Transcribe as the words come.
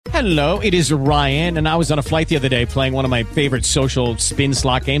Hello, it is Ryan, and I was on a flight the other day playing one of my favorite social spin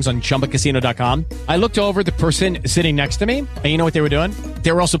slot games on ChumbaCasino.com. I looked over at the person sitting next to me, and you know what they were doing?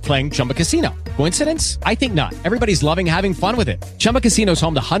 They were also playing Chumba Casino. Coincidence? I think not. Everybody's loving having fun with it. Chumba Casino is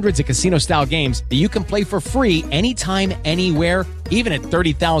home to hundreds of casino-style games that you can play for free anytime, anywhere, even at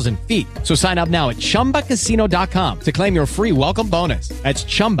 30,000 feet. So sign up now at ChumbaCasino.com to claim your free welcome bonus. That's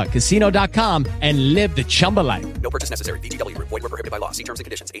ChumbaCasino.com and live the Chumba life. No purchase necessary. VGW. Void where prohibited by law. See terms and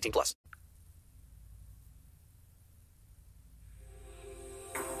conditions. 18 plus.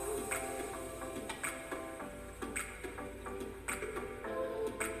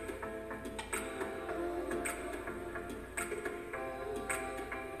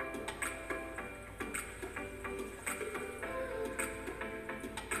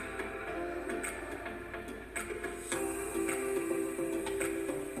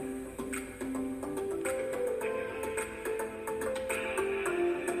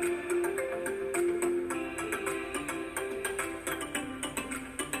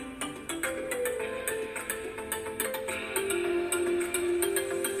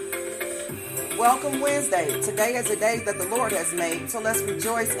 Welcome Wednesday. Today is a day that the Lord has made, so let's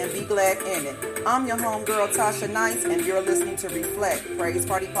rejoice and be glad in it. I'm your homegirl, Tasha Nice, and you're listening to Reflect, Praise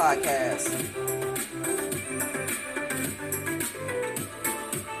Party Podcast.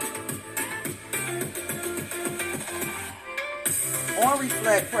 On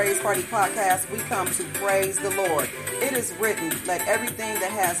Reflect, Praise Party Podcast, we come to praise the Lord. It is written, let everything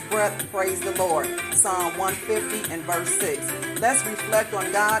that has breath praise the Lord. Psalm 150 and verse 6. Let's reflect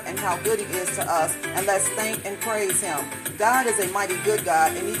on God and how good He is to us, and let's thank and praise Him. God is a mighty good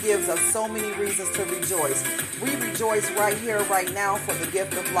God, and He gives us so many reasons to rejoice. We rejoice right here, right now for the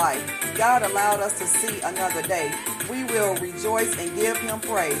gift of life. God allowed us to see another day. We will rejoice and give Him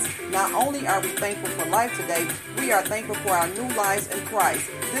praise. Not only are we thankful for life today, we are thankful for our new lives in Christ.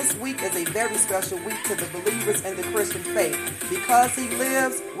 This week is a very special week to the believers in the Christian faith. Because He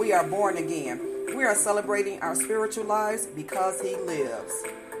lives, we are born again. We are celebrating our spiritual lives because He lives.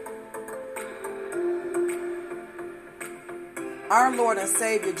 Our Lord and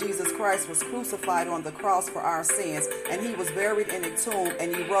Savior Jesus Christ was crucified on the cross for our sins, and He was buried in a tomb,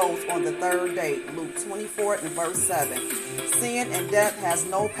 and He rose on the third day. Luke 24 and verse 7. Sin and death has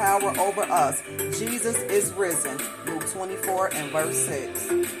no power over us. Jesus is risen. Luke 24 and verse 6.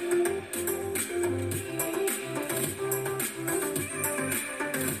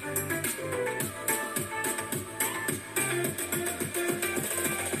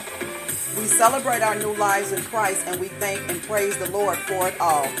 We celebrate our new lives in Christ, and we thank and praise the Lord for it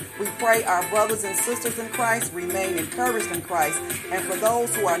all. We pray our brothers and sisters in Christ remain encouraged in Christ. And for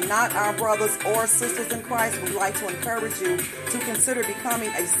those who are not our brothers or sisters in Christ, we'd like to encourage you to consider becoming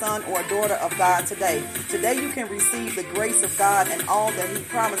a son or a daughter of God today. Today you can receive the grace of God and all that He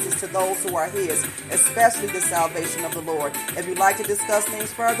promises to those who are His, especially the salvation of the Lord. If you'd like to discuss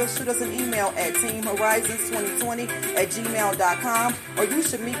things further, shoot us an email at teamhorizons2020@gmail.com, or you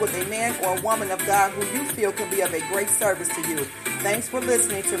should meet with a man or a woman of God who you feel can be of a great service to you. Thanks for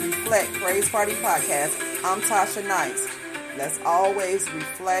listening to Reflect Praise Party Podcast. I'm Tasha Nice. Let's always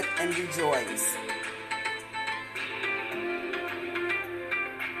reflect and rejoice.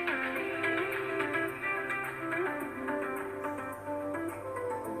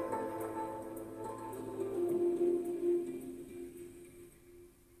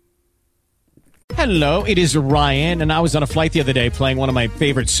 Hello, it is Ryan, and I was on a flight the other day playing one of my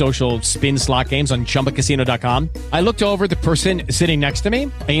favorite social spin slot games on ChumbaCasino.com. I looked over at the person sitting next to me,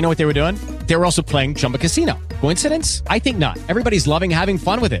 and you know what they were doing? They were also playing Chumba Casino. Coincidence? I think not. Everybody's loving having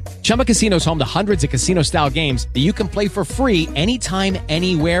fun with it. Chumba Casino is home to hundreds of casino-style games that you can play for free anytime,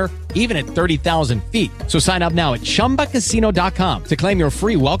 anywhere, even at 30,000 feet. So sign up now at ChumbaCasino.com to claim your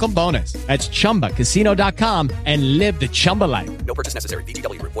free welcome bonus. That's ChumbaCasino.com and live the Chumba life. No purchase necessary.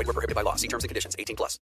 VGW. Void where prohibited by law. See terms and conditions. 18 plus.